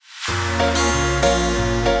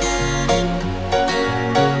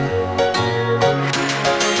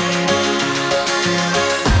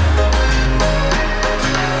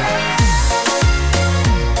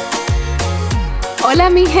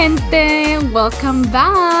Hola, mi gente. Welcome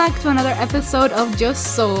back to another episode of Yo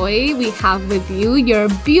Soy. We have with you your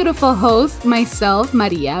beautiful host, myself,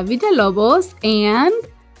 Maria Villalobos, and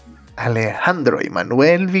Alejandro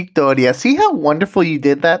Emanuel Victoria. See how wonderful you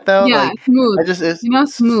did that, though? yeah, smooth. It's Smooth.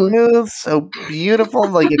 smooth, so beautiful.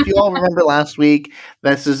 Like, if you all remember last week,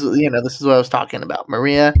 this is what I was talking about.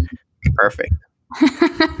 Maria, perfect.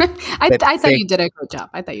 I thought you did a good job.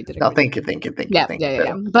 I thought you did a No, good thank job. you.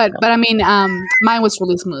 Yeah. But I mean, mine was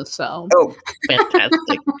really smooth. So. Oh,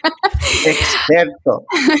 fantastic. Experto.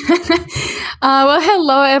 Well,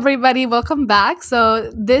 hello everybody. Welcome back.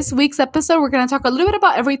 So this week's episode, we're going to talk a little bit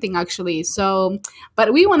about everything, actually.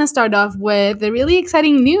 But we want to start off with the really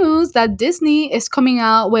exciting news that Disney is coming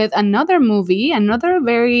out with another movie, another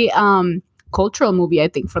very cultural movie, I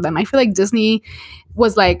think, for them. I feel like Disney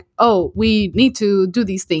was like, oh, we need to do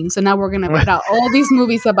these things. So now we're going to put out all these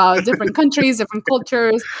movies about different countries, different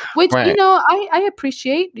cultures, which, Right. I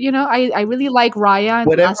appreciate. I really like Raya and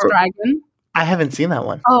the Last Whatever. Dragon. I haven't seen that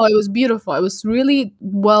one. Oh, it was beautiful. It was really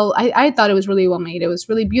well, I thought it was really well made. It was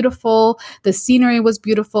really beautiful. The scenery was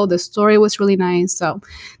beautiful. The story was really nice. So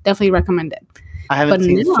definitely recommend it. I haven't But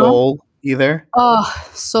seen no. Soul either. Oh,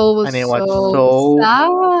 Soul was I didn't watch so Soul.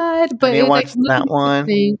 sad. But I didn't watch really that makes you one.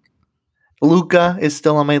 think. Luca is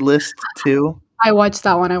still on my list, too. I watched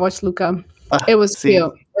that one. I watched Luca. It was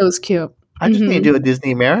cute. It was cute. I just need to do a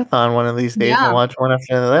Disney marathon one of these days and Yeah. watch one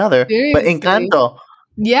after the other. But Seriously. Encanto,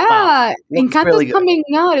 Yeah, looks Encanto's really good. coming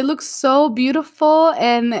out. It looks so beautiful,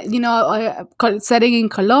 and setting in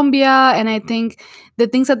Colombia, and I think the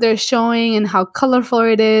things that they're showing and how colorful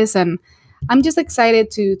it is, and I'm just excited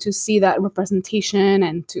to see that representation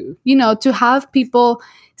and to have people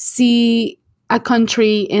see a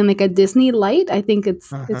country in like a Disney light. I think it's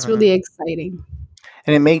really exciting.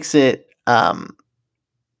 And it makes it I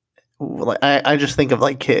just think of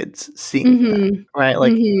like kids seeing that, right?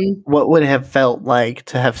 Like, what would it have felt like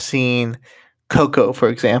to have seen Coco, for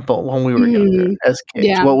example, when we were younger as kids?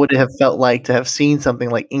 Yeah. What would it have felt like to have seen something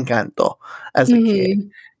like Encanto as a kid?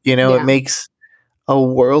 Yeah. It makes a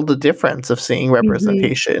world of difference of seeing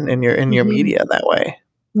representation in your media that way.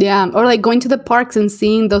 Yeah, or like going to the parks and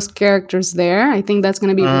seeing those characters there. I think that's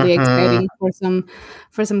going to be really exciting for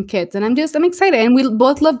some kids. And I'm excited. And we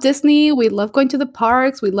both love Disney. We love going to the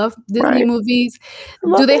parks. We love Disney movies.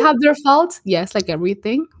 Do they have their faults? Yes, like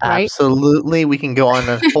everything, right? Absolutely. We can go on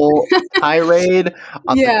a whole tirade.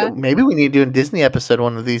 Maybe we need to do a Disney episode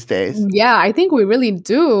one of these days. Yeah, I think we really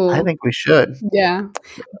do. I think we should. Yeah.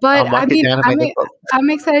 But I'm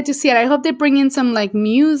excited to see it. I hope they bring in some like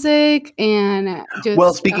music and just.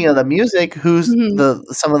 Well, speaking of the music,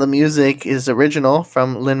 some of the music is original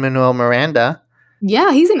from Lin-Manuel Miranda.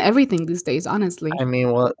 Yeah, he's in everything these days, honestly. I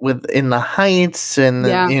mean, with In the Heights and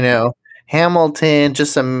Hamilton,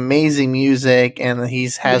 just amazing music, and he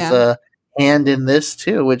has a hand in this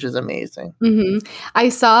too, which is amazing. I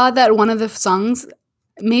saw that one of the songs.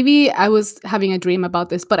 Maybe I was having a dream about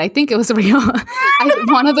this, but I think it was real.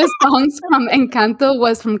 One of the songs from Encanto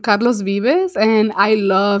was from Carlos Vives, and I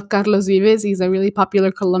love Carlos Vives. He's a really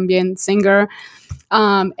popular Colombian singer,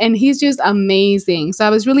 and he's just amazing. So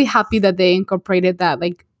I was really happy that they incorporated that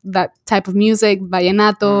type of music,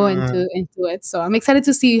 vallenato, into it. So I'm excited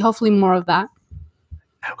to see hopefully more of that.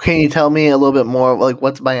 Can you tell me a little bit more, like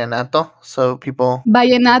what's vallenato? So people.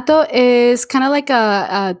 Vallenato is kind of like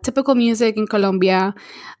a typical music in Colombia.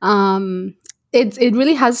 It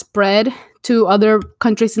really has spread to other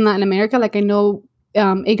countries in Latin America. Like I know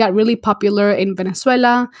it got really popular in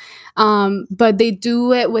Venezuela, but they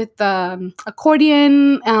do it with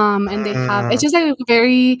accordion, and they have it's just like a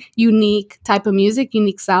very unique type of music,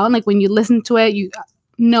 unique sound. Like when you listen to it, you.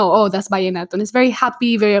 No, oh, that's vallenato. And it's very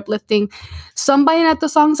happy, very uplifting. Some vallenato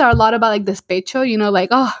songs are a lot about like despecho, like,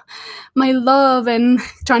 oh, my love and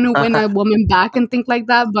trying to win a woman back and things like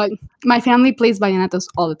that. But my family plays vallenatos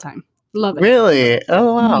all the time. Love it. Really?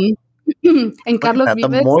 Oh, wow. And Carlos Vives.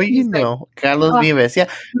 The more you know. Carlos Vives. Yeah,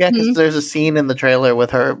 because there's a scene in the trailer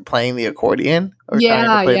with her playing the accordion or trying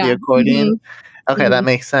to play the accordion. Okay, that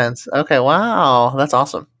makes sense. Okay, wow. That's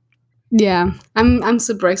awesome. Yeah, I'm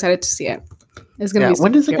super excited to see it. It's gonna be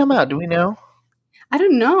when does it come out? Do we know? I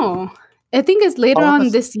don't know. I think it's later on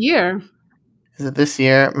this year. Is it this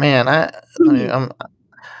year? Man, I'm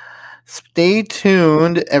stay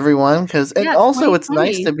tuned, everyone, because also it's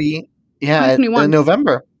nice to be in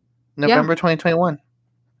November 2021.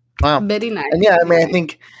 Wow, very nice. And I mean, I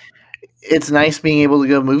think it's nice being able to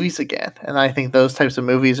go to movies again, and I think those types of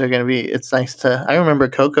movies are going to be. It's nice to. I remember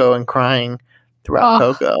Coco and crying throughout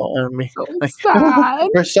Coco, and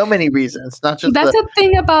for so many reasons, not just. That's the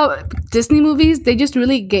thing about Disney movies; they just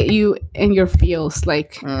really get you in your feels.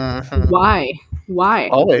 Like, why? Why? I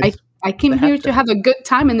Always. I came They here have to to. have a good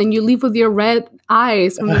time, and then you leave with your red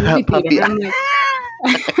eyes from the movie theater. Puppy. I'm like,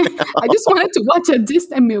 I just wanted to watch a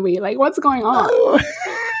Disney movie. Like, what's going on?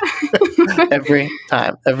 Every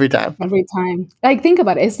time. Every time. Every time. Like, think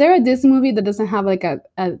about it. Is there a Disney movie that doesn't have like a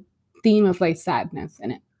theme of like sadness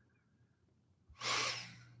in it?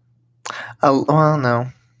 Well, no.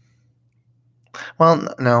 Well,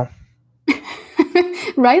 no.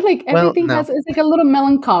 Right? Like Well, everything no. has it's like a little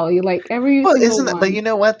melancholy, like every Well, single isn't it? But one. you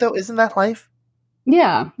know what though? Isn't that life?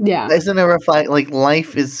 Yeah, yeah. Isn't it reflect like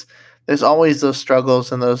life is? There's always those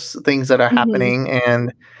struggles and those things that are Mhm. happening,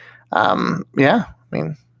 and yeah. I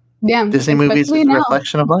mean, Yeah, Disney movies especially is a now.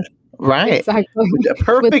 reflection of life, right? Exactly. A With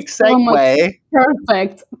perfect so much segue.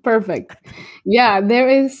 perfect, perfect. Yeah, there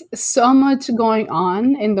is so much going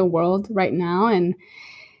on in the world right now. And,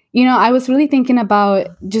 I was really thinking about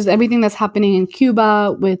just everything that's happening in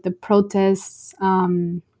Cuba with the protests.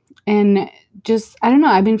 And just, I don't know,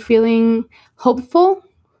 I've been feeling hopeful,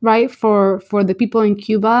 right, for the people in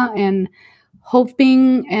Cuba and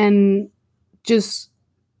hoping and just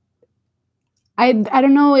I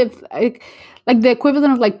don't know if like the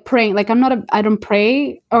equivalent of like praying. Like I don't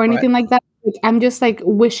pray or Right. anything like that. Like, I'm just like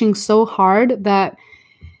wishing so hard that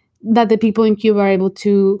the people in Cuba are able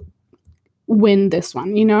to win this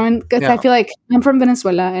one, and because I Yeah. feel like I'm from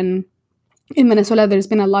Venezuela, and in Venezuela there's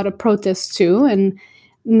been a lot of protests too, and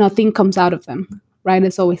nothing comes out of them, right?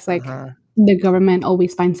 It's always like Mhm. the government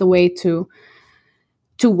always finds a way to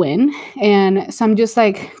win, and so I'm just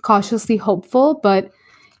like cautiously hopeful, but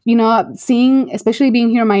seeing, especially being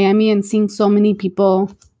here in Miami and seeing so many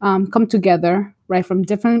people come together, right, from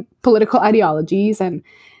different political ideologies, and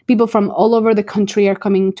people from all over the country are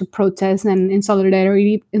coming to protest and in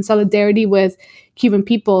solidarity with Cuban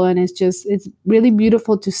people, and it's really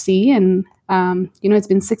beautiful to see. And it's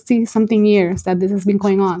been 60 something years that this has been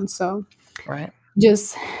going on, so Right.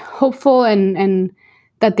 just hopeful and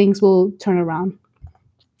that things will turn around.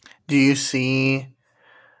 Do you see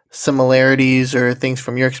similarities or things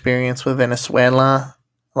from your experience with Venezuela?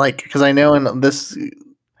 Like, because I know in this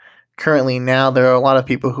currently now there are a lot of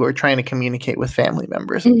people who are trying to communicate with family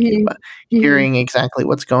members in Hmm. Cuba, Hmm. hearing exactly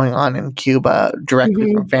what's going on in Cuba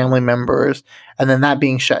directly from Hmm. family members, and then that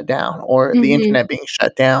being shut down or the Hmm. internet being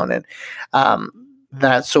shut down, and um,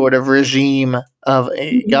 that sort of regime of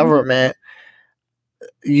a Hmm. government.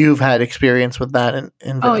 You've had experience with that in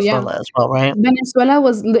Oh yeah. Venezuela as well, right? Venezuela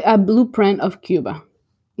was a blueprint of Cuba.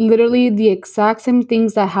 Literally the exact same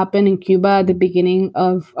things that happened in Cuba at the beginning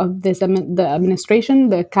of the administration,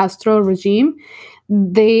 the Castro regime,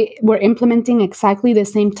 they were implementing exactly the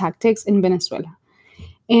same tactics in Venezuela.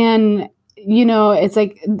 And it's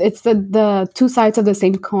like it's the two sides of the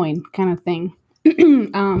same coin kind of thing.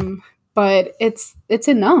 um, but it's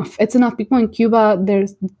enough. It's enough. People in Cuba,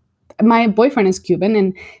 there's my boyfriend is Cuban,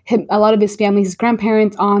 and a lot of his family, his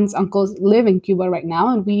grandparents, aunts, uncles live in Cuba right now,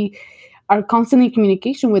 and we are constantly in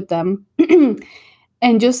communication with them.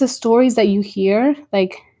 And just the stories that you hear,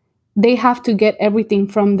 like they have to get everything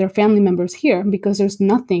from their family members here because there's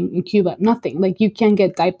nothing in Cuba, nothing. Like you can't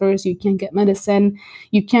get diapers, you can't get medicine,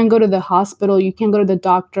 you can't go to the hospital, you can't go to the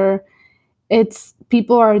doctor. It's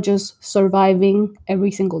people are just surviving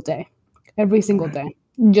every single Right. day,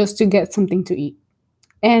 just to get something to eat.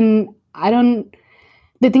 And I don't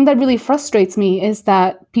the thing that really frustrates me is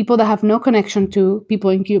that people that have no connection to people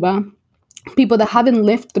in Cuba, people that haven't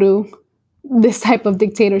lived through this type of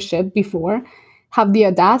dictatorship before, have the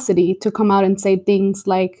audacity to come out and say things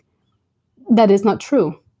like that is not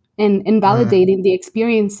true, and Mm, invalidating the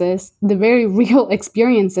experiences, the very real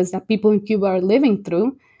experiences that people in Cuba are living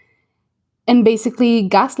through, and basically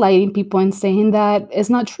gaslighting people and saying that it's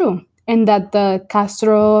not true and that the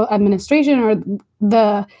Castro administration or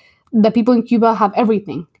the the people in Cuba have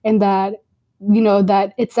everything, and that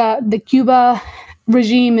that the Cuba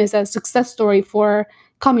regime is a success story for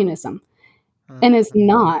communism. And it's mhm.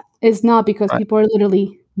 not. It's not, because Right. people are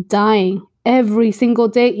literally dying every single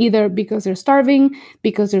day, either because they're starving,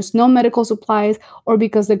 because there's no medical supplies, or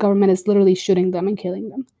because the government is literally shooting them and killing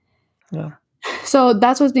them. Yeah. So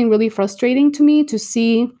that's what's been really frustrating to me, to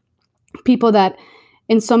see people that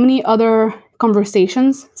in so many other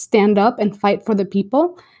conversations stand up and fight for the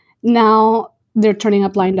people. Now they're turning a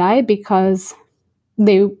blind eye because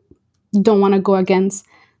they don't want to go against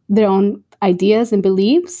their own ideas and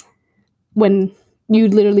beliefs, when you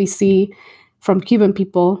literally see from Cuban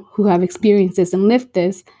people who have experienced this and lived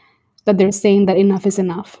this, that they're saying that enough is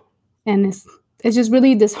enough. And it's just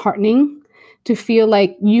really disheartening to feel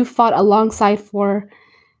like you fought alongside for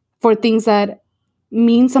things that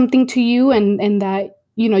mean something to you, and that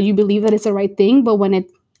you believe that it's the right thing, but when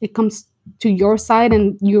it comes to your side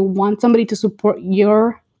and you want somebody to support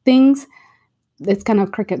your things, it's kind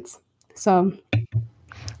of crickets. So,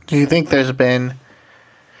 do you think there's been,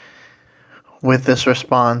 with this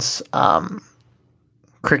response,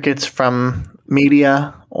 crickets from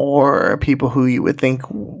media or people who you would think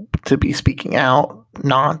to be speaking out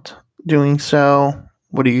not doing so?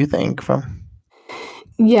 What do you think from?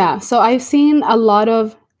 yeah, so I've seen a lot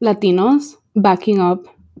of Latinos backing up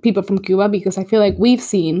people from Cuba because I feel like we've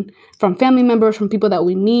seen from family members, from people that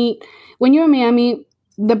we meet. When you're in Miami,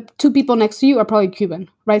 the two people next to you are probably Cuban,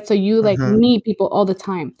 right? So you like Mm-hmm. meet people all the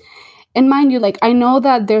time. And mind you, like I know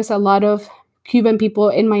that there's a lot of Cuban people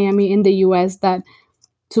in Miami in the US that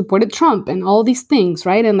supported Trump and all these things,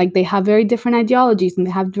 right? And like they have very different ideologies and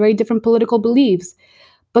they have very different political beliefs.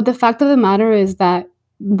 But the fact of the matter is that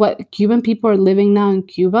what Cuban people are living now in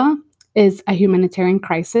Cuba is a humanitarian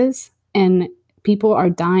crisis, and people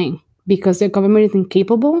are dying because their government is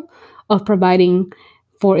incapable of providing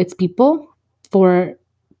for its people, for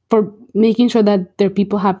making sure that their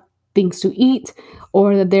people have things to eat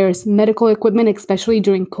or that there's medical equipment, especially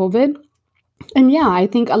during COVID. And yeah, I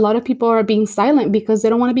think a lot of people are being silent because they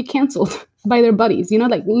don't want to be canceled by their buddies. You know,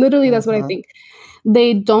 like literally, that's what I Mm-hmm. think.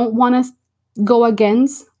 They don't want to go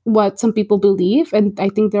against what some people believe. And I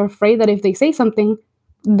think they're afraid that if they say something,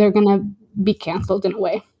 they're going to be canceled in a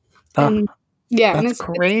way. And yeah, and That's it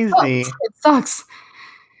sucks. crazy. It sucks.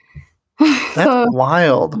 That's So,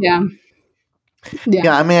 wild. yeah. Yeah.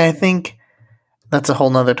 Yeah, I mean, I think that's a whole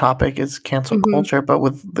nother topic, is cancel Hmm. culture. But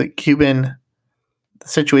with the Cuban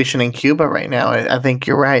situation in Cuba right now, I think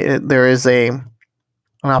you're right. There is an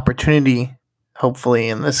opportunity, hopefully,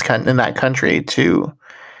 in in that country to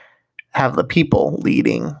have the people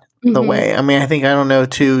leading the Hmm. way. I mean, I don't know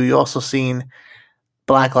too. You also seen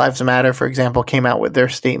Black Lives Matter, for example, came out with their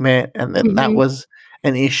statement, and then that Hmm. was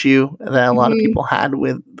an issue that a lot of Hmm. people had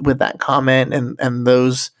with that comment and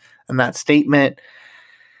those and that statement.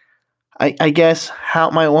 I guess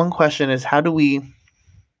how my one question is, how do we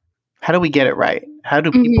get it right?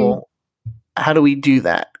 Hmm. How do we do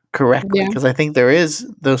that correctly? Yeah. Because I think there is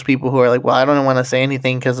those people who are like, well, I don't want to say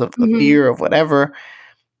anything because of the Hmm. fear of whatever.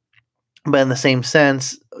 But in the same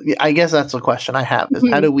sense, I guess that's the question I have, is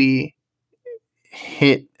how Hmm. do we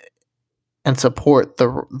hit and support the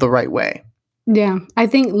right way? Yeah, I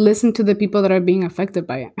think listen to the people that are being affected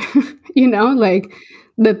by it. Like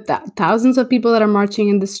the thousands of people that are marching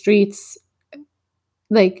in the streets.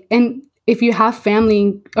 Like, and if you have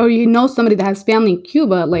family or somebody that has family in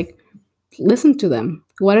Cuba, like, listen to them.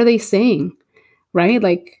 What are they saying? Right?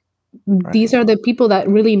 Like, these Right. are the people that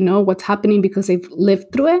really know what's happening because they've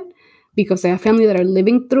lived through it, because they have family that are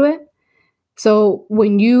living through it. So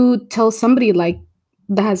when you tell somebody like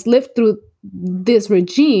that has lived through this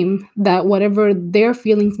regime that whatever their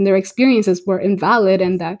feelings and their experiences were invalid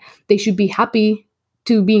and that they should be happy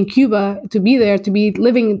to be in Cuba, to be there, to be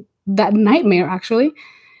living that nightmare, actually,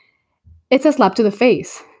 it's a slap to the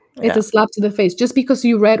face. It's Yeah. a slap to the face. Just because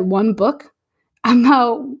you read one book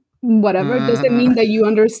about whatever doesn't Mm, mean that you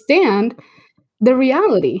understand the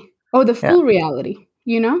reality or the yeah. full reality,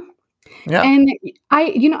 you know? Yeah. And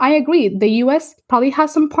I agree. The US probably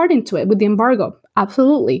has some part into it with the embargo.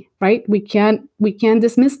 Absolutely, right? We can't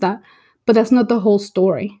dismiss that. But that's not the whole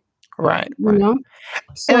story, Right. you Right. know? And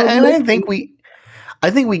So and listen.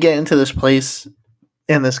 I think we get into this place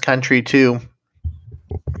in this country too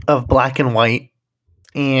of black and white,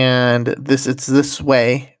 and it's this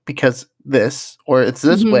way because this, or it's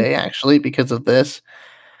this Mhm, way actually because of this.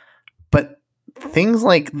 But things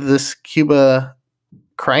like this Cuba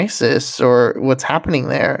crisis or what's happening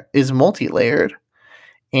there is multi-layered,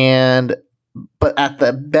 and but at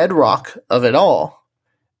the bedrock of it all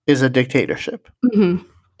is a dictatorship, mhm, mhm,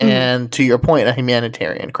 and to your point, a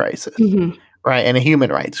humanitarian crisis, mhm, right, and a human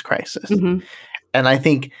rights crisis. mhm. And I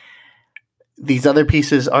think these other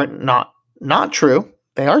pieces are not true.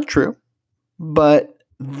 They are true, but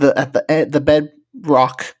the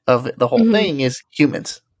bedrock of the whole Mhm. thing is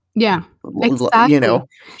humans. Yeah, You exactly. know,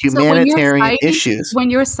 So humanitarian issues. when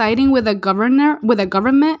you're siding with a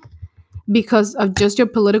government because of just your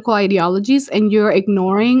political ideologies and you're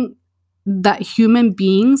ignoring that human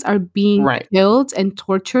beings are being Right. killed and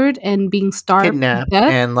tortured and being starved to Kidnapped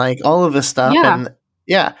death, and like all of this stuff, yeah, and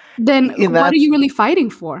yeah, then and what are that's you really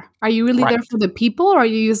fighting for? Are you really there right. for the people, or are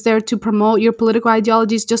you just there to promote your political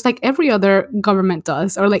ideologies just like every other government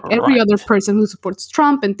does, or like every other Right. person who supports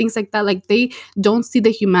Trump and things like that? Like they don't see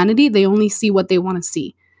the humanity, they only see what they want to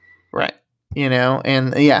see. Right.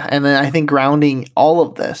 And yeah, and then I think grounding all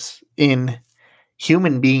of this in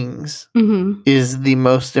human beings Mhm. is the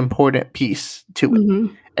most important piece to it.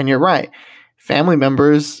 Mhm. And you're right. Family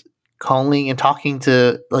members calling and talking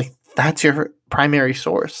to like that's your primary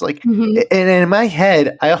source. Like, Mhm. and in my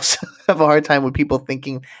head, I also have a hard time with people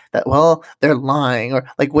thinking that, well, they're lying, or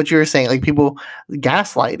like what you were saying, like people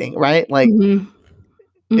gaslighting, right? Like, Mhm.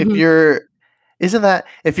 if Mhm. you're, isn't that,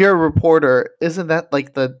 if you're a reporter, isn't that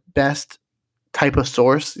like the best type of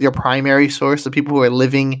source, your primary source, the people who are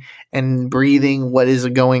living and breathing what is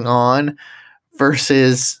going on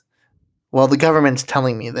versus, well, the government's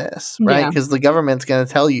telling me this, right? Yeah. Because the government's going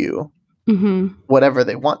to tell you Mhm. whatever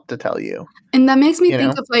they want to tell you, And that makes me you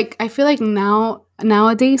think know? of, like, I feel like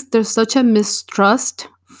nowadays there's such a mistrust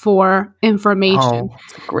for information. Oh,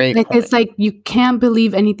 it's a great Like, it's point. like you can't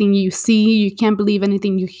believe anything you see, you can't believe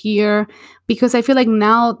anything you hear, because I feel like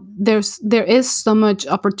now there is so much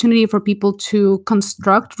opportunity for people to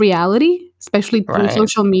construct reality, especially through Right.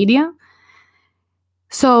 social media.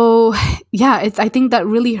 So, yeah, I think that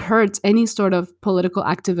really hurts any sort of political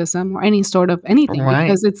activism or any sort of anything, Right.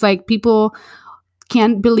 because it's like people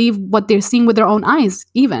can't believe what they're seeing with their own eyes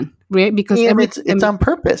even, right? Because And everything it's on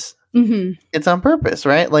purpose. Mhm. It's on purpose,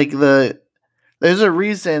 right? Like there's a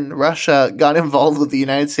reason Russia got involved with the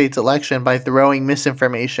United States election by throwing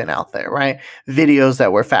misinformation out there, right? Videos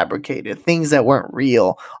that were fabricated, things that weren't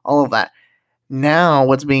real, all of that. Now,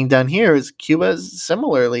 what's being done here is Cuba's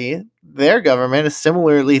similarly, their government is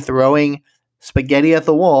similarly throwing spaghetti at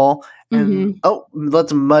the wall and, Mhm. oh,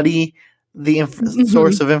 let's muddy the Mhm.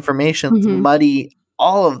 source of information, let's Mhm. muddy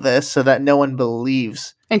all of this so that no one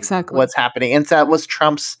believes Exactly. what's happening. And that was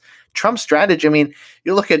Trump's strategy. I mean,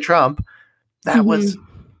 you look at Trump, that was Mhm.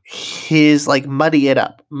 his like muddy it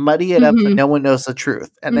up so Mhm. no one knows the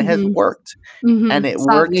truth, and it has Mhm. worked, and Mhm. it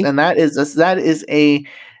works, Sadly. and that is a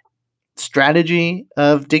strategy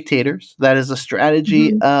of dictators. That is a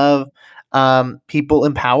strategy Mhm. of people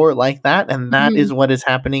in power like that, and that Mhm. is what is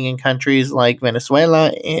happening in countries like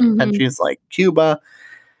Venezuela, in Mhm. countries like Cuba,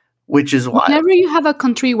 which is wild. Whenever you have a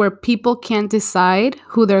country where people can't decide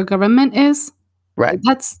who their government is, Right,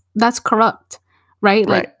 that's corrupt, right?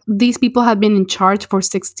 Like, right, these people have been in charge for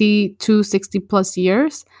 60 to 60 plus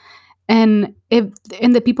years, and if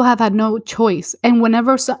and the people have had no choice.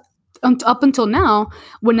 And up until now,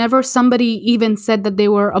 whenever somebody even said that they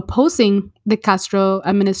were opposing the Castro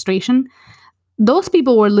administration, those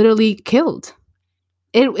people were literally killed.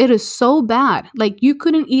 It is so bad. Like, you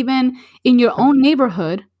couldn't even in your own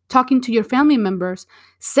neighborhood, talking to your family members,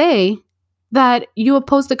 say that you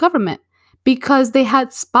oppose the government, because they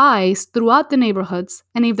had spies throughout the neighborhoods,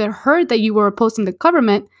 and if they heard that you were opposing the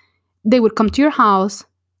government, they would come to your house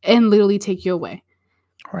and literally take you away.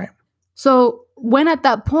 right, So, when at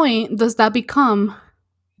that point does that become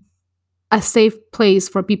a safe place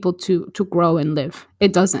for people to grow and live?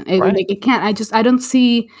 It doesn't. right, Like, it can't. I just don't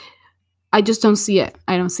see it.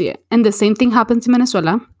 I don't see it. And the same thing happens in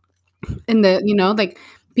Venezuela. And like,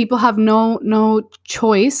 people have no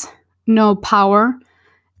choice, no power.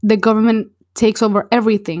 The government takes over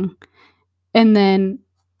everything, and then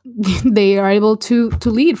they are able to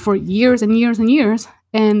lead for years and years and years.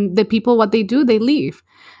 And the people, what they do, they leave,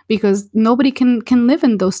 because nobody can live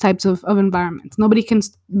in those types of environments. Nobody can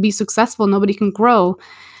be successful. Nobody can grow.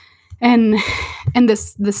 And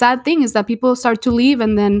the sad thing is that people start to leave,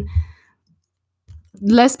 and then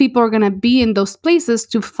less people are going to be in those places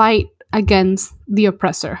to fight against the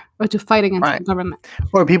oppressor or to fight against right. the government.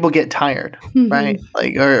 Or people get tired, Mhm. right?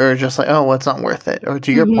 Like, or just like, oh, well, it's not worth it. Or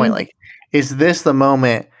to your point, Mhm. like, is this the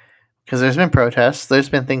moment? Because there's been protests, there's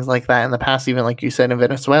been things like that in the past, even like you said in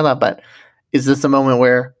Venezuela. But is this the moment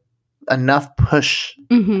where enough push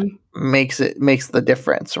Mhm. makes the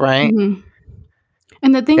difference, right? Mhm.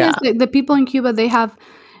 And the thing is Yeah, that the people in Cuba, they have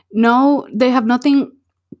nothing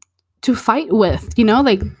to fight with,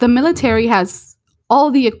 like, the military has all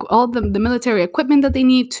the military equipment that they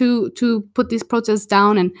need to put these protests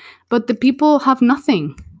down, but the people have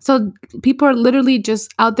nothing. So people are literally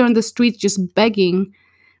just out there on the streets, just begging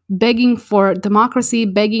for democracy,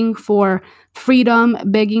 begging for freedom,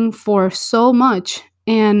 begging for so much,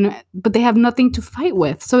 and but they have nothing to fight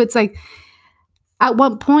with. So it's like, at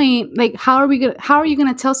what point, like, how are you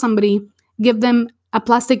gonna tell somebody, give them a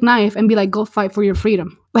plastic knife and be like, go fight for your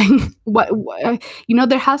freedom? Like, what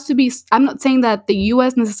there has to be, I'm not saying that the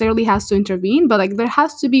US necessarily has to intervene, but like, there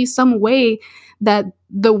has to be some way that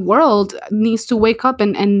the world needs to wake up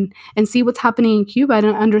and see what's happening in Cuba and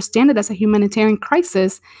understand it as a humanitarian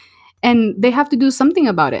crisis, and they have to do something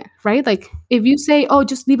about it, right? Like, if you say, oh,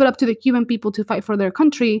 just leave it up to the Cuban people to fight for their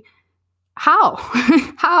country, how?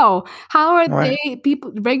 How are right. they,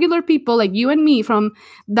 people, regular people like you and me, from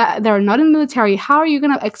that are not in the military, how are you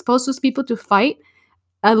going to expose those people to fight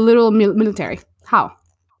a little military? How?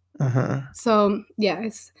 Hmm. So, yeah,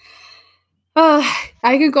 Uh,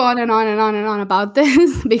 I could go on and on and on and on about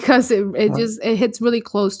this because Right. it hits really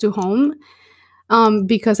close to home.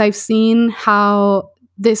 Because I've seen how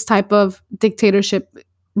this type of dictatorship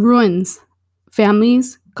ruins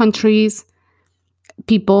families, countries,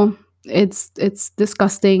 people. It's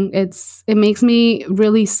disgusting. It makes me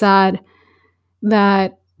really sad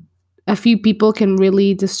that a few people can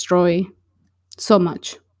really destroy so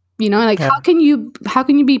much. You know, like Yeah. how can you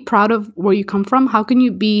be proud of where you come from? How can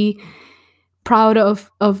you be proud of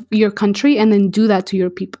your country and then do that to your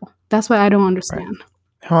people? That's what I don't Right. understand.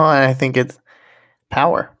 Well, and I think it's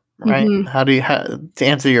power, right? Mhm. To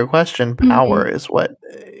answer your question, power Mhm. is what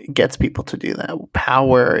gets people to do that.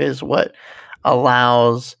 Power is what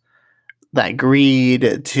allows that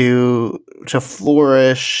greed to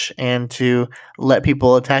flourish and to let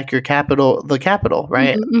people attack the capital,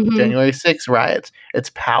 right? Mhm. Mhm. January 6th riots.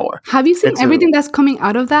 It's power. Have you seen It's everything that's coming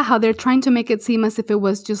out of that? How they're trying to make it seem as if it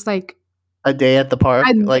was just like a day at the park,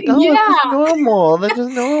 like, "Oh, it's just yeah. normal, that's just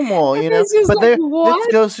normal," And you know? it's just But like, this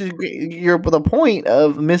 "What?" goes to your the point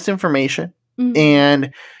of misinformation Mhm.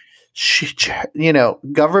 and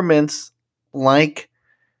governments like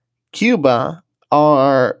Cuba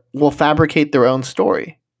will fabricate their own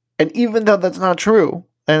story. And even though that's not true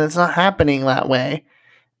and it's not happening that way,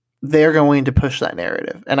 they're going to push that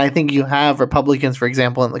narrative. And I think you have Republicans, for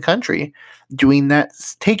example, in the country doing that,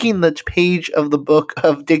 taking the page of the book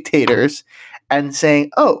of dictators and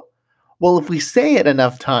saying, oh, well, if we say it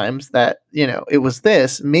enough times that, it was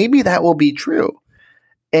this, maybe that will be true.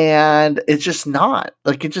 And it's just not.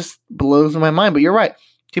 Like, it just blows my mind. But you're right.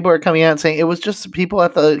 People are coming out and saying it was just people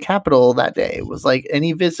at the Capitol that day. It was like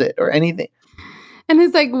any visit or anything. And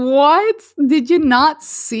it's like, "What? Did you not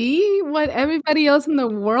see what everybody else in the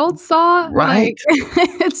world saw?" Like, Right.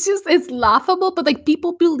 it's laughable, but, like,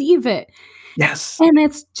 people believe it. Yes. And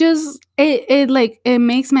it's just like, it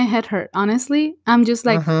makes my head hurt, honestly. I'm just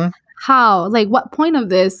like, Hmm. "How? Like, what point of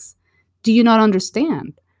this do you not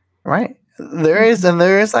understand?" Right. There is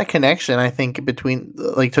that connection, I think, between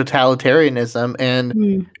like totalitarianism and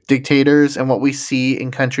Mhm. dictators and what we see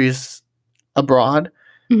in countries abroad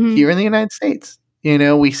Mhm. here in the United States.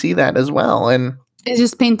 We see that as well. And It's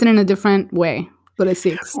just painted in a different way, but it's the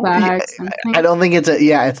yeah, exact same I thing. don't think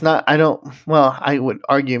it's not, I don't, well, I would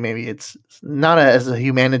argue maybe it's not as a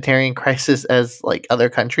humanitarian crisis as like other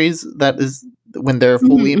countries that is when they're Mhm,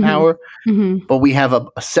 fully in mhm, power, mhm, but we have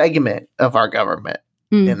a segment of our government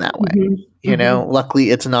mm, in that way. mhm, mhm,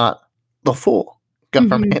 Luckily, it's not the full mhm,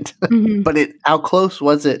 government, mhm, but how close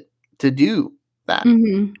was it to do that?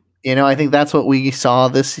 mhm, I think that's what we saw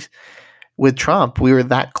this with Trump. We were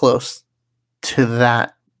that close to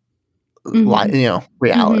that, mhm, mhm,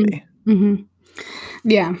 reality. mhm.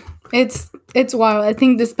 Yeah, it's wild. I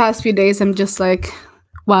think this past few days, I'm just like,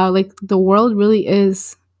 wow, like the world really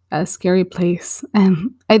is a scary place,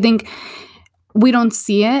 and I think we don't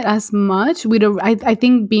see it as much. We don't. I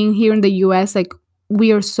think being here in the U.S., like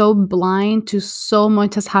we are so blind to so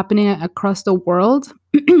much that's happening across the world,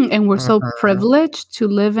 and we're so Mhm. privileged to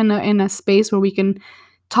live in a space where we can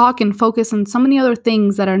talk and focus on so many other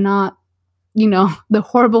things that are not, the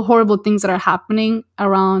horrible, horrible things that are happening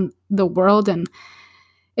around the world. And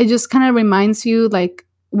it just kind of reminds you, like,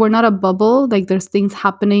 we're not a bubble. Like, there's things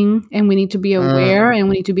happening, and we need to be aware, Mm. and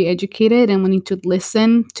we need to be educated, and we need to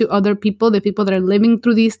listen to other people, the people that are living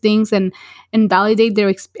through these things, and validate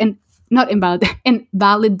and not invalidate and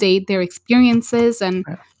validate their experiences. And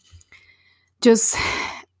Yeah. just,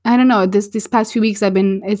 I don't know, this past few weeks,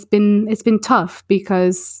 it's been tough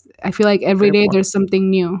because I feel like every Fair day point. there's something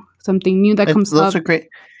new that It's comes up.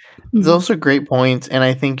 Mhm. those are great points, and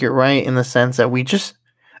I think you're right in the sense that we just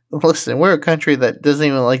listen, we're a country that doesn't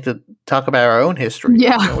even like to talk about our own history.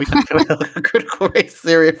 Yeah. We talked about critical race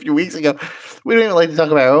theory a few weeks ago. We don't even like to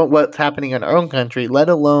talk about what's happening in our own country, let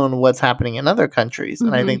alone what's happening in other countries.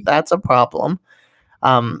 And I think Mhm. that's a problem.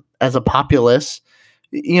 As a populace,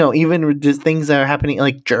 even with just things that are happening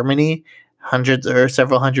like Germany, hundreds or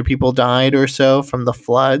several hundred people died or so from the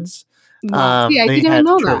floods. Wow. See, I They didn't even had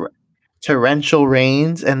know that. torrential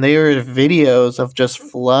rains, and there are videos of just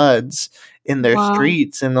floods in their Wow.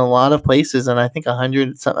 streets in a lot of places. And I think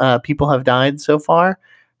 100 people have died so far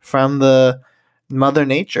from the Mother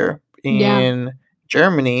Nature Yeah. in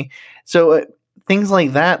Germany. So things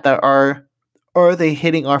like that are they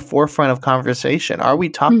hitting our forefront of conversation? Are we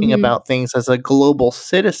talking Mhm. about things as a global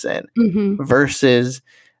citizen Mhm. versus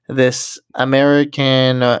this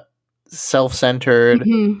American self-centeredness?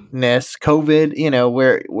 Mhm.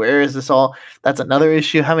 COVID, where is this all? That's another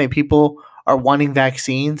issue. How many people are wanting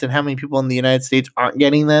vaccines and how many people in the United States aren't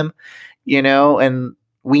getting them? And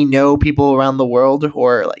we know people around the world who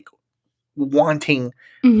are like wanting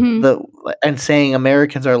Mhm. and saying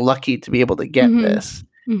Americans are lucky to be able to get Mhm. this,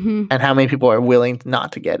 Mhm. and how many people are willing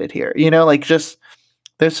not to get it here. Like just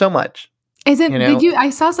there's so much. Is You it did know, you I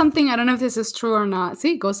saw something, I don't know if this is true or not.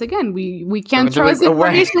 See, it goes again. We can't trust right?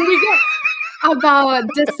 information we get. About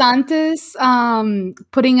DeSantis,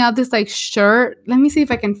 putting out this, like, shirt. Let me see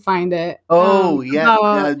if I can find it, Oh yes,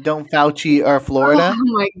 about don't Fauci or oh Florida.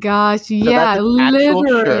 my gosh, So that's yeah, an actual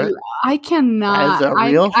literally. shirt. I That is cannot. a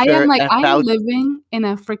real I am shirt, like, and I am Fauci. living in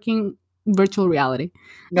a freaking virtual reality.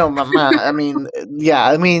 No, I mean, yeah,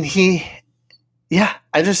 I mean yeah,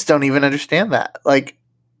 I just don't even understand that. Like,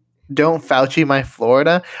 don't Fauci my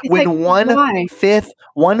Florida It's like, when why?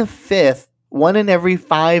 one in every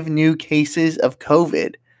 5 new cases of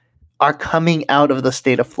COVID are coming out of the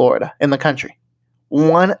state of Florida in the country.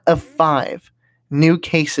 1 of 5 new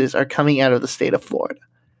cases are coming out of the state of Florida.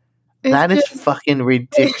 It's That is just fucking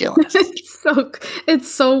ridiculous.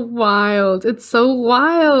 it's so wild. It's so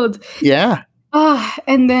wild. Yeah.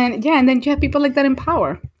 And then yeah, and then you have people like that in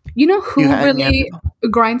power. You know who You have really people.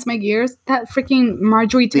 grinds my gears? That freaking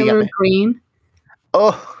Marjorie Taylor Dígame. Greene.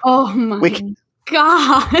 Oh, Oh my we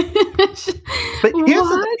gosh. But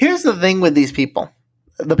What? here's the thing with these people,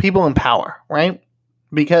 the people in power, right?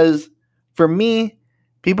 Because for me,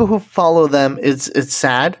 people who follow them, it's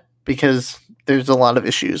sad because there's a lot of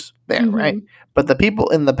issues there, right? Mhm. But the people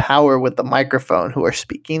in the power with the microphone who are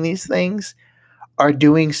speaking these things are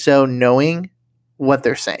doing so knowing what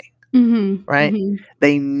they're saying, Mhm. right? Mhm.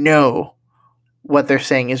 They know what they're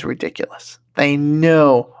saying is ridiculous. They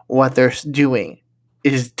know what they're doing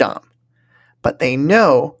is dumb, but they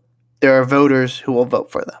know there are voters who will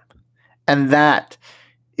vote for them. And that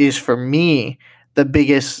is for me the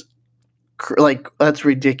biggest, like, that's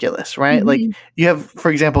ridiculous, right? Like, Mhm. you have, for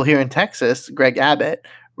example, here in Texas, Greg Abbott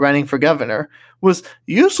running for governor was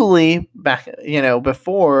usually back,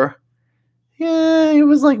 before, yeah, he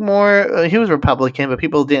was like more, he was Republican, but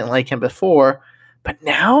people didn't like him before. But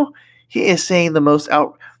now he is saying the most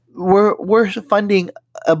out. We're funding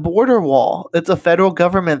a border wall. It's a federal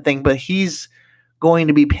government thing, but he's going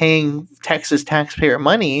to be paying Texas taxpayer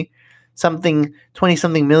money, something 20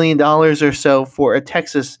 something $1 million or so for a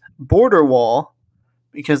Texas border wall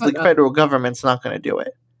because the Shut up. federal government's not going to do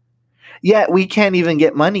it. Yet we can't even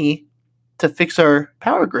get money to fix our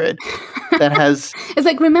power grid that has It's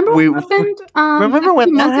like, remember we what happened, a remember when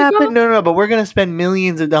few that months happened? ago? No, but we're going to spend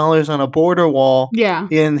millions of dollars on a border wall, Yeah.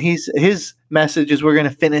 and his message is we're going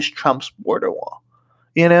to finish Trump's border wall.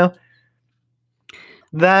 You know?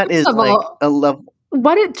 That First is of like all, a level.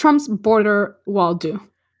 what did Trump's border wall do?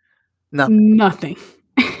 Nothing. Nothing.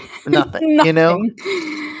 Nothing, Nothing.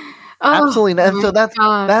 Oh Absolutely not. And my so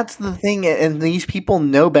god. that's the thing, and these people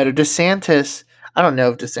know better. DeSantis, I don't know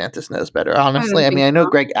if DeSantis knows better, I honestly. don't I think mean, I know so.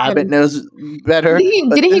 Greg I Abbott don't knows better,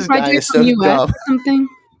 but didn't he this guy graduate is from so UF dumb. or something?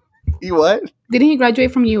 You what? Didn't he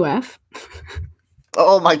graduate from UF?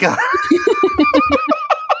 Oh my god.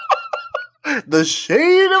 The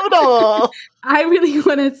shade of it all. I really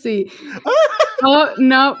wanna see. Oh,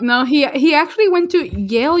 no, no, he actually went to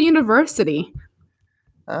Yale University.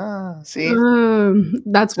 See?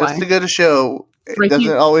 That's Just why. to go to show, it Freaking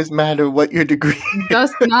doesn't always matter what your degree.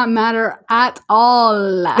 does not matter at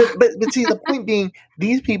all. But see, the point being,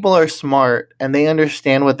 these people are smart and they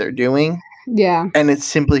understand what they're doing, Yeah. and it's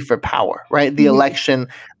simply for power, right? The Mhm. election,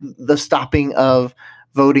 the stopping of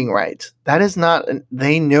voting rights. That is not.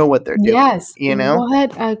 They know what they're doing, Yes. you know.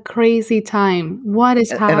 What a crazy time. What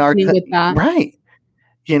is And our happening with that? right,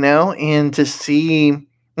 and to see.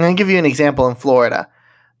 And I'll give you an example in Florida.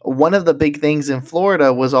 One of the big things in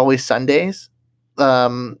Florida was always Sundays,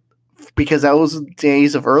 um, because those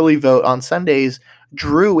days of early vote on Sundays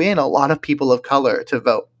drew in a lot of people of color to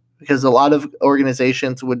vote because a lot of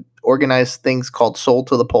organizations would organize things called Soul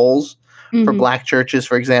to the Polls for Mhm. black churches,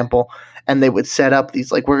 for example, and they would set up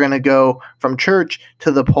these like we're going to go from church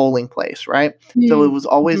to the polling place, right? So it Mm. was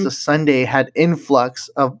always Mhm. a Sunday had influx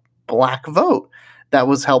of black vote that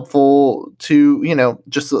was helpful to,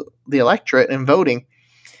 just the electorate in voting.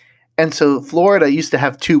 And so Florida used to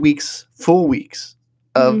have 2 weeks, full weeks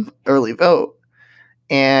Mhm. of early vote.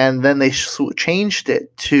 And then they changed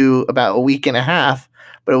it to about a week and a half,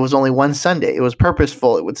 but it was only one Sunday. It was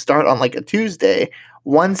purposeful. It would start on like a Tuesday,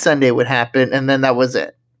 one Sunday would happen, and then that was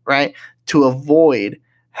it, right? To avoid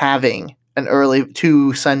having an early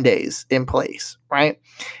 2 Sundays in place, right?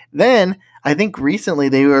 Then I think recently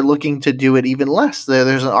they were looking to do it even less.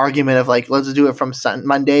 There's an argument of like, let's do it from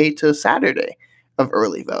Monday to Saturday of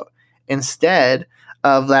early vote instead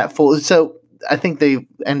of that full. So I think they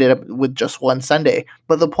ended up with just one Sunday.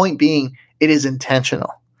 But the point being, it is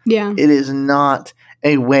intentional. Yeah. It is not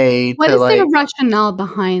a way What to is the like rationale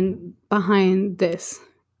behind this?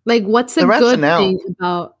 Like, what's a the good rationale. thing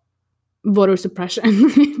about voter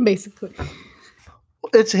suppression, basically?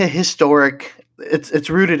 It's a historic. It's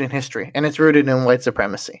rooted in history and it's rooted in white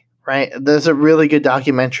supremacy. Right. There's a really good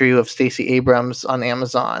documentary of Stacey Abrams on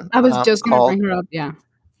Amazon I was just gonna called bring her up. Yeah.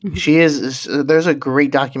 Mhm. She is. There's a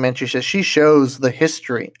great documentary. She shows the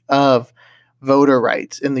history of voter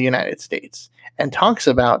rights in the United States and talks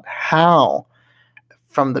about how,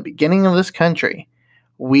 from the beginning of this country,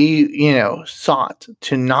 we sought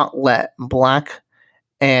to not let black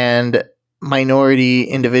and minority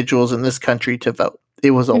individuals in this country to vote.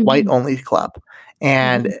 It was a white Mhm. only club.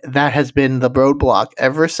 And Mhm. that has been the roadblock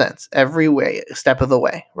ever since, every way, step of the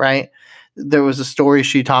way, right? There was a story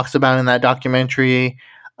she talks about in that documentary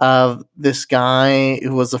of this guy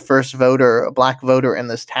who was the first voter, a black voter in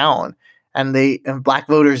this town. And black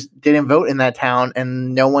voters didn't vote in that town,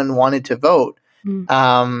 and no one wanted to vote Mm.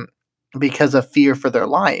 um, because of fear for their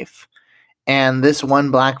life. And this one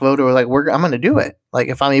black voter was like, I'm going to do it. Like,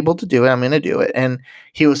 if I'm able to do it, I'm going to do it. And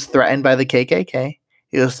he was threatened by the KKK.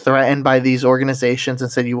 He was threatened by these organizations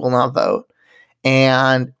and said, you will not vote.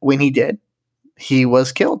 And when he did, he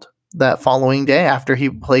was killed that following day after he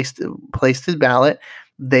placed his ballot.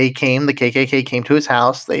 The KKK came to his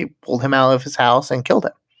house. They pulled him out of his house and killed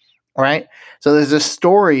him. Right. So there's a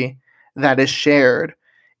story that is shared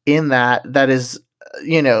in that is,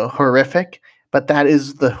 horrific, but that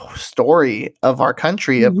is the story of our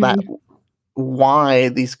country, of that, Mhm. why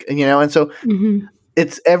these, and so Mhm.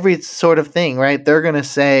 it's every sort of thing, right? They're going to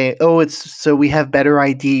say, oh, it's so we have better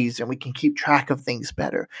IDs and we can keep track of things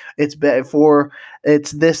better. It's better for,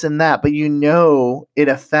 it's this and that, but it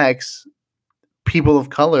affects people of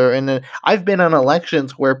color. And I've been on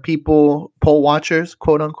elections where people, poll watchers,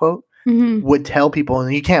 quote unquote, Mhm. would tell people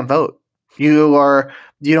you can't vote. You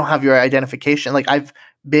don't have your identification. Like, I've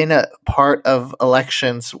been a part of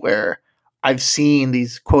elections where I've seen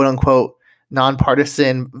these quote unquote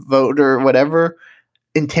nonpartisan voter whatever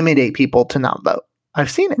intimidate people to not vote.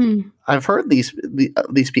 I've seen it. Mm. I've heard these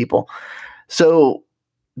people. So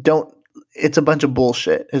don't. It's a bunch of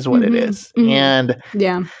bullshit, is what it Mhm. is, Mhm. and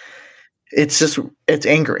Yeah. it's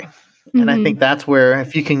angering. And I think Mhm. that's where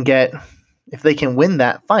if they can win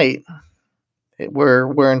that fight,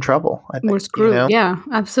 we're in trouble. I We're think, screwed. Yeah,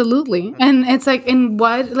 absolutely. And it's like, in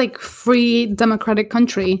what, like, free democratic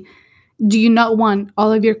country do you not want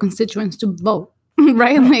all of your constituents to vote?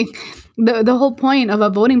 Right? Right, Like, the whole point of a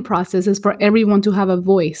voting process is for everyone to have a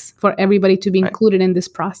voice, for everybody to be right. included in this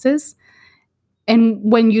process. And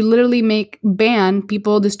when you literally ban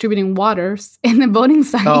people distributing waters in the voting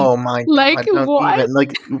site, Oh my like, god, don't what?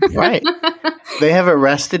 even right. They have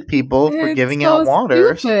arrested people for It's giving out so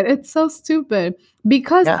waters. stupid. It's so stupid.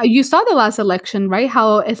 Because Yeah. you saw the last election, right?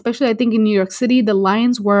 How, especially I think in New York City, the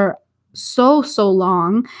lines were so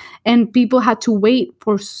long and people had to wait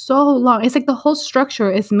for so long. It's like the whole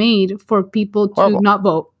structure is made for people to Horrible. not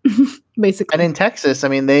vote, And basically. in Texas, I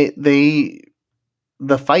mean,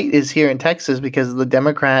 the fight is here in Texas because the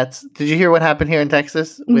Democrats. Did you hear what happened here in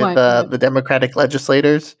Texas with What? the Democratic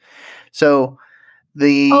legislators? So Oh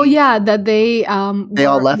the yeah, that they they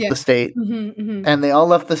all were, left yeah. the state, Mhm, mhm. and they all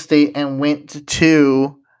left the state and went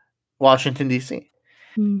to Washington D.C.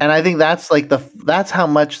 Mm. And I think that's how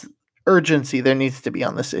much urgency there needs to be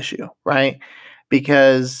on this issue, right?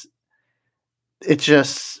 Because it's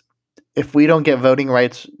just, if we don't get voting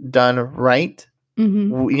rights done right,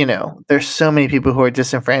 Mhm. there's so many people who are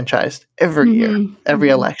disenfranchised every year, Mhm. every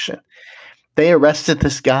Mhm. election. They arrested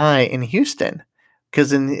this guy in Houston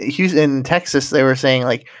because in Texas, they were saying,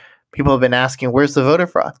 like, people have been asking, where's the voter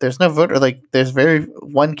fraud? There's no voter, like, there's very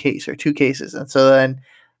one case or two cases. And so then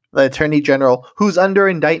the attorney general, who's under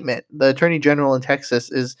indictment, the attorney general in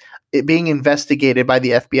Texas, is being investigated by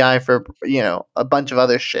the FBI for, a bunch of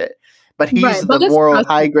other shit. But Right, he's but the let's moral trust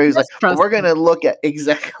high him. grade. He's like, Let's trust we're going him. to look at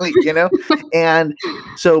exactly, and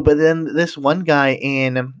so, but then this one guy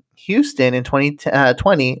in Houston in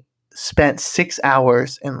 2020 spent 6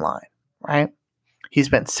 hours in line, right? He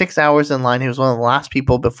spent 6 hours in line. He was one of the last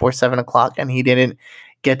people before 7 o'clock, and he didn't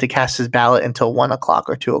get to cast his ballot until 1 o'clock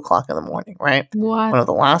or 2 o'clock in the morning, right? What? One of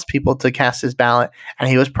the last people to cast his ballot, and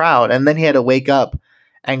he was proud. And then he had to wake up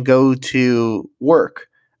and go to work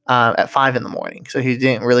at 5 in the morning, so he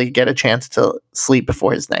didn't really get a chance to sleep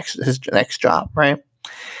before his next job, right?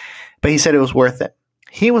 But he said it was worth it.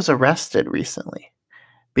 He was arrested recently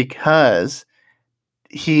because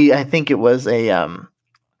I think it was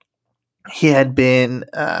he had been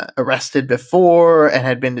arrested before and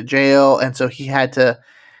had been to jail, and so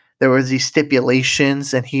there was these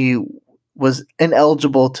stipulations, and he was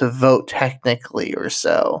ineligible to vote technically or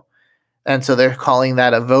so, And so they're calling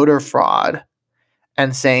that a voter fraud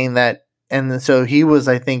and saying that, and so he was,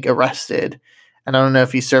 I think, arrested. And I don't know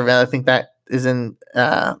if he's serving. I think that is in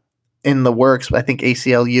the works, but I think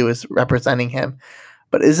ACLU is representing him.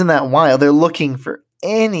 But isn't that wild? They're looking for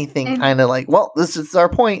anything kind of like, well, this is our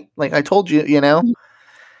point. Like I told you,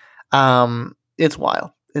 it's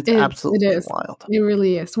wild. It's absolutely wild. It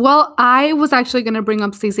really is. Well, I was actually going to bring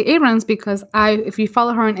up Stacey Abrams because if you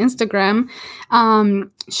follow her on Instagram,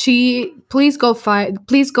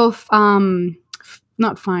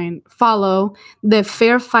 follow the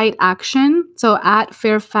Fair Fight Action. So at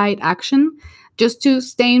Fair Fight Action, just to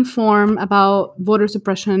stay informed about voter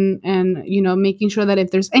suppression and, making sure that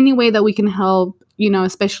if there's any way that we can help,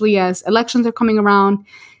 especially as elections are coming around,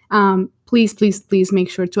 please, please, please make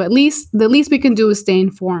sure to the least we can do is stay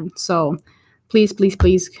informed. So please, please,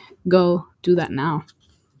 please go do that now.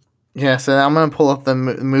 Yes, and I'm going to pull up the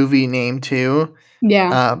movie name too.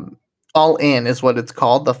 Yeah. All In is what it's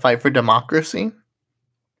called, The Fight for Democracy.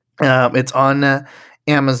 It's on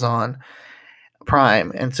Amazon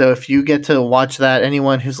Prime. And so if you get to watch that,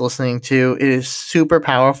 anyone who's listening to, it is super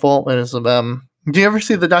powerful. It is, do you ever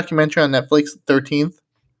see the documentary on Netflix, 13th?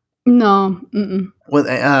 No. Mm-mm. With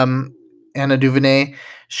Anna DuVernay,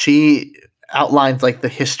 she outlines like the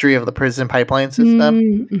history of the prison pipeline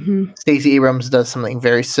system. Mm-hmm. Stacey Abrams does something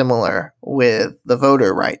very similar with the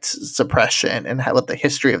voter rights suppression and what the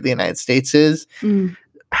history of the United States is.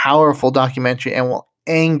 Powerful documentary and will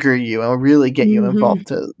anger you and will really get you involved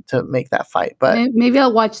to make that fight. But maybe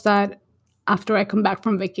I'll watch that after I come back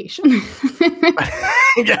from vacation.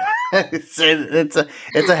 It's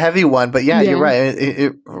a heavy one, but yeah. You're right.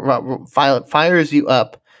 It fires you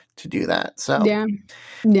up to do that. So yeah.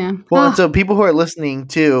 Well, and so people who are listening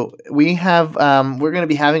too, we have we're going to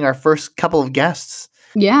be having our first couple of guests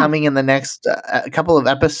coming in the next couple of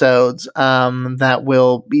episodes that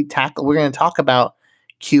will be tackled. We're going to talk about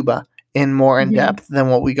Cuba in depth than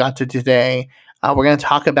what we got to today. We're going to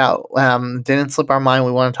talk about didn't slip our mind.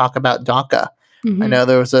 We want to talk about DACA. I know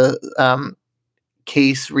there was a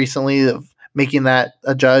case recently of making that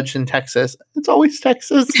a judge in Texas. It's always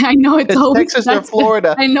Texas. I know it's always Texas or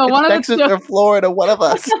Florida. I know one of Texas or Florida. One of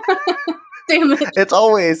us. Damn it! It's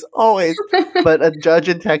always. But a judge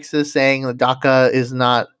in Texas saying the DACA is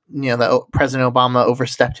not. That President Obama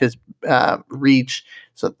overstepped his reach.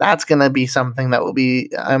 So that's going to be something that will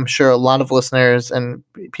be. I'm sure a lot of listeners and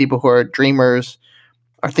people who are dreamers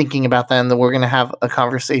are thinking about that, and that we're going to have a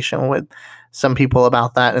conversation with some people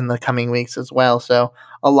about that in the coming weeks as well. So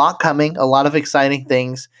a lot coming, a lot of exciting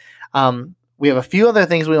things. We have a few other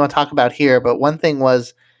things we want to talk about here, but one thing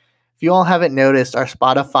was, if you all haven't noticed, our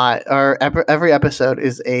Spotify, every episode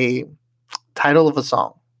is a title of a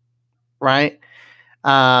song, right?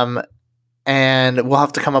 And we'll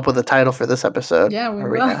have to come up with a title for this episode. Yeah, we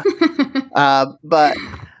will. But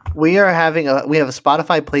we have a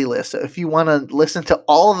Spotify playlist. So if you want to listen to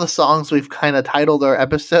all of the songs we've kind of titled our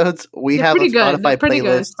episodes, we have a Spotify playlist.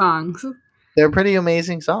 Good songs. They're pretty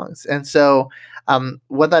amazing songs. And so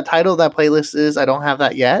what that title of that playlist is, I don't have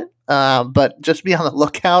that yet. But just be on the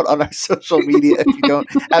lookout on our social media. If you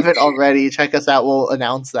haven't already, check us out. We'll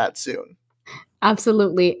announce that soon.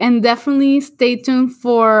 Absolutely. And definitely stay tuned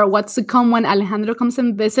for what's to come when Alejandro comes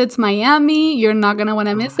and visits Miami. You're not going to want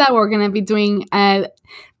to miss that. We're going to be doing a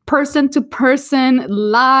person-to-person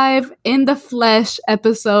live in the flesh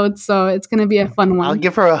episode. So it's going to be a fun one. I'll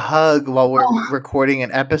give her a hug while we're recording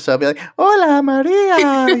an episode. Be like, hola,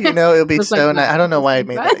 Maria. It'll be so nice. I don't know why I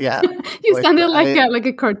made that. Yeah. You sounded like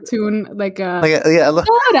a cartoon.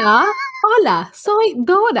 Dora. Hola, soy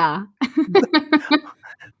Dora.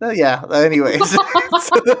 Yeah. Anyways,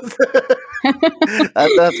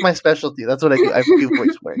 that's my specialty. That's what I do. I do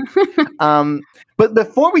voice work. But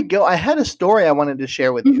before we go, I had a story I wanted to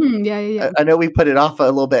share with you. Yeah. I know we put it off a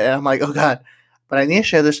little bit, and I'm like, oh God, but I need to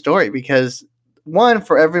share this story because one,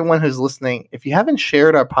 for everyone who's listening, if you haven't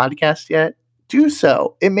shared our podcast yet, do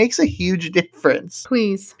so. It makes a huge difference.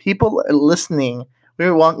 Please, people listening. We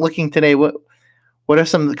were looking today. What are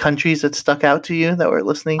some of the countries that stuck out to you that were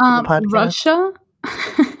listening to the podcast?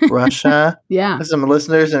 Russia. Yeah. Some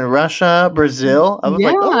listeners in Russia, Brazil. I was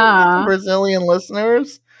like, oh, Brazilian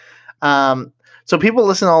listeners. So people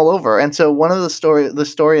listen all over. And so one of the story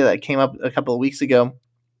that came up a couple of weeks ago.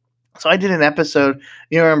 So I did an episode.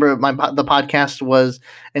 You remember the podcast was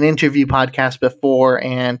an interview podcast before,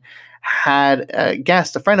 and had a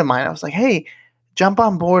guest, a friend of mine. I was like, hey, jump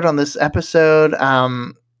on board on this episode.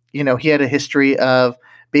 He had a history of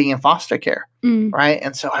being in foster care, right?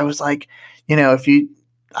 And so I was like,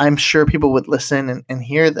 I'm sure people would listen and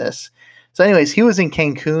hear this. So anyways, he was in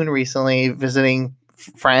Cancun recently visiting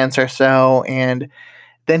France or so. And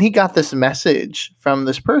then he got this message from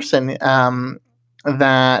this person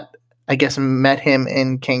that I guess met him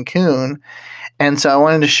in Cancun. And so I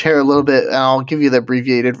wanted to share a little bit. I'll give you the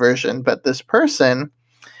abbreviated version, but this person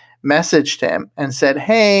messaged him and said,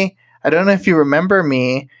 "Hey, I don't know if you remember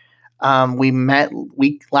me. We met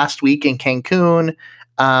last week in Cancun,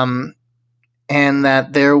 and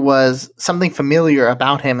that there was something familiar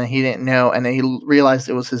about him and he didn't know, and he realized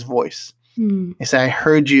it was his voice. He said, I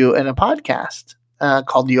heard you in a podcast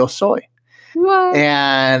called Yo Soy." What?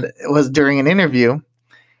 And it was during an interview.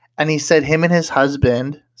 And he said him and his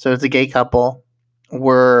husband, so it's a gay couple,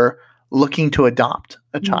 were looking to adopt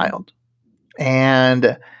a child.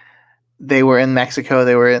 And they were in Mexico.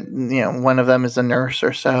 They were, one of them is a nurse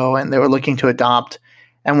or so, and they were looking to adopt.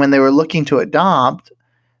 And when they were looking to adopt,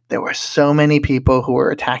 there were so many people who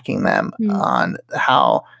were attacking them on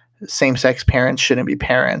how same-sex parents shouldn't be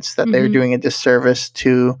parents, that they're doing a disservice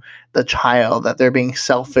to the child, that they're being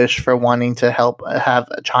selfish for wanting to help have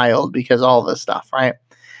a child because all this stuff, right?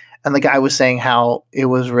 And the guy was saying how it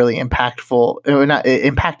was really impactful. It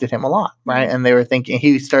impacted him a lot, right? And they were thinking,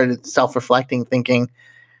 he started self-reflecting, thinking,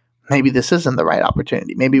 maybe this isn't the right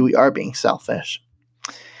opportunity. Maybe we are being selfish.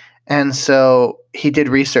 And so he did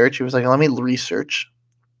research. He was like, let me research,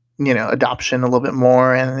 adoption a little bit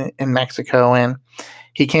more in Mexico. And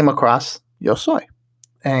he came across Yo Soy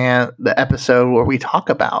and the episode where we talk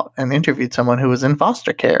about and interviewed someone who was in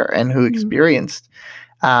foster care and who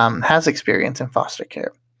has experience in foster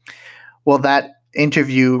care. Well, that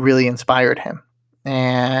interview really inspired him,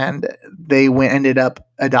 and they ended up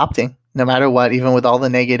adopting no matter what. Even with all the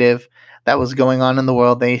negative that was going on in the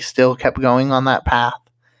world, they still kept going on that path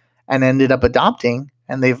and ended up adopting.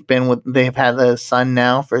 And they've had a son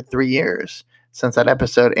now for 3 years since that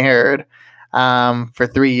episode aired. For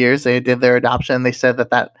 3 years, they did their adoption. They said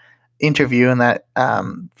that interview and that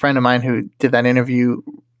friend of mine who did that interview,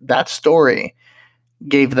 that story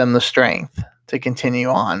gave them the strength to continue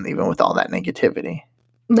on, even with all that negativity.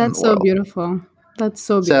 That's so beautiful. That's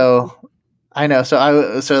so beautiful. So I know. So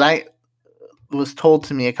that was told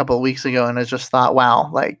to me a couple of weeks ago, and I just thought, wow,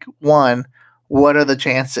 like, one, what are the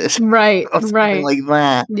chances of something like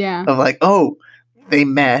that? Yeah. Of like, oh, they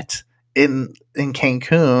met in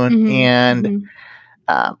Cancun, and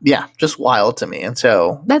just wild to me. And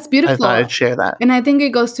so that's beautiful. I thought I'd share that. And I think it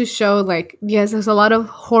goes to show, like, yes, there's a lot of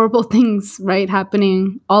horrible things, right,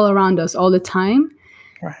 happening all around us all the time.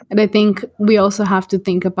 Right. And I think we also have to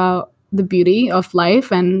think about the beauty of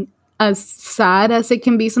life, and as sad as it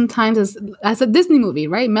can be sometimes, as a Disney movie,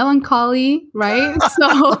 right? Melancholy, right?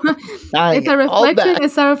 So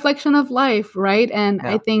it's a reflection of life, right? And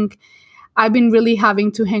I think I've been really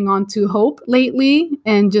having to hang on to hope lately,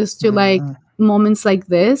 and just to like moments like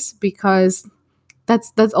this, because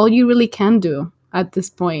that's all you really can do at this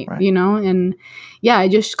point, right. And it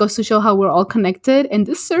just goes to show how we're all connected in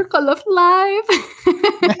this circle of life.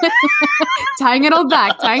 Tying it all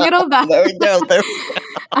back. There we go.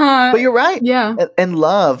 But you're right. Yeah. And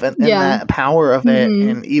love and that power of it,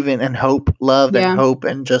 and hope, love and hope,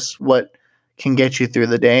 and just what can get you through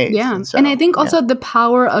the days. Yeah. And I think also the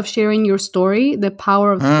power of sharing your story, the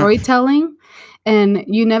power of storytelling, and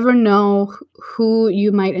you never know who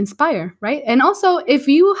you might inspire, right? And also, if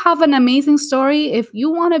you have an amazing story, if you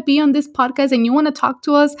want to be on this podcast and you want to talk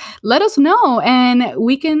to us, let us know, and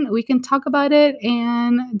we can talk about it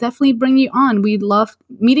and definitely bring you on. We love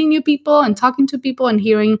meeting new people and talking to people and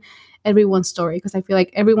hearing everyone's story, because I feel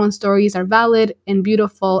like everyone's stories are valid and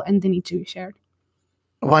beautiful, and they need to be shared.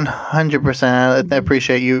 100%. I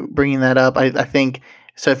appreciate you bringing that up. I think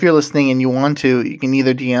so. If you're listening and you want to, you can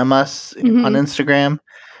either DM us on Instagram,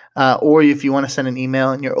 or if you want to send an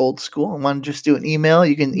email in your old school and want to just do an email,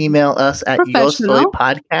 you can email us at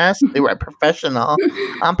yosoypodcast. They were professional.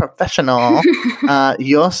 I'm professional.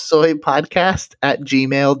 yosoypodcast at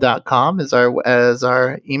gmail.com is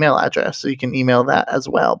our email address. So you can email that as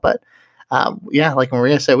well. But like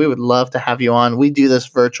Maria said, we would love to have you on. We do this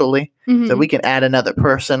virtually, so we can add another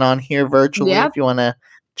person on here virtually if you want to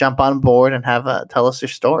jump on board and have tell us your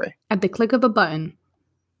story at the click of a button.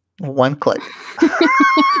 One click.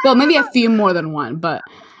 Well, maybe a few more than one, but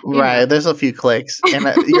right. There's a few clicks, and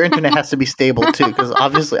your internet has to be stable too, because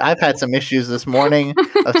obviously I've had some issues this morning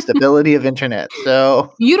of stability of internet.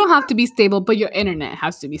 So you don't have to be stable, but your internet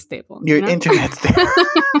has to be stable. Your internet's stable.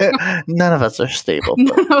 None of us are stable.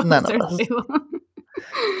 None of us. Stable.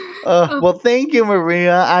 Well, thank you,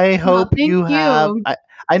 Maria. I hope you have.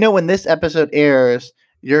 I know when this episode airs,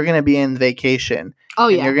 you're going to be in vacation. Oh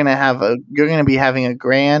yeah, you're going to be having a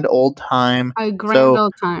grand old time.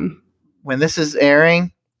 Old time. When this is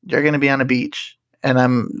airing, you're going to be on a beach, and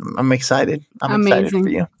I'm excited. I'm excited for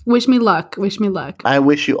you. Wish me luck. Wish me luck. I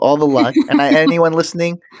wish you all the luck, and anyone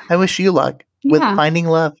listening, I wish you luck with finding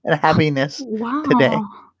love and happiness today.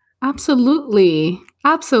 Absolutely.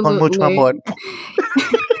 Con mucho amor.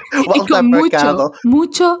 Y con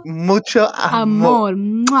mucho amor.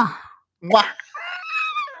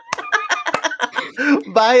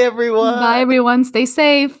 Bye, everyone. Bye, everyone. Stay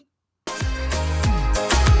safe.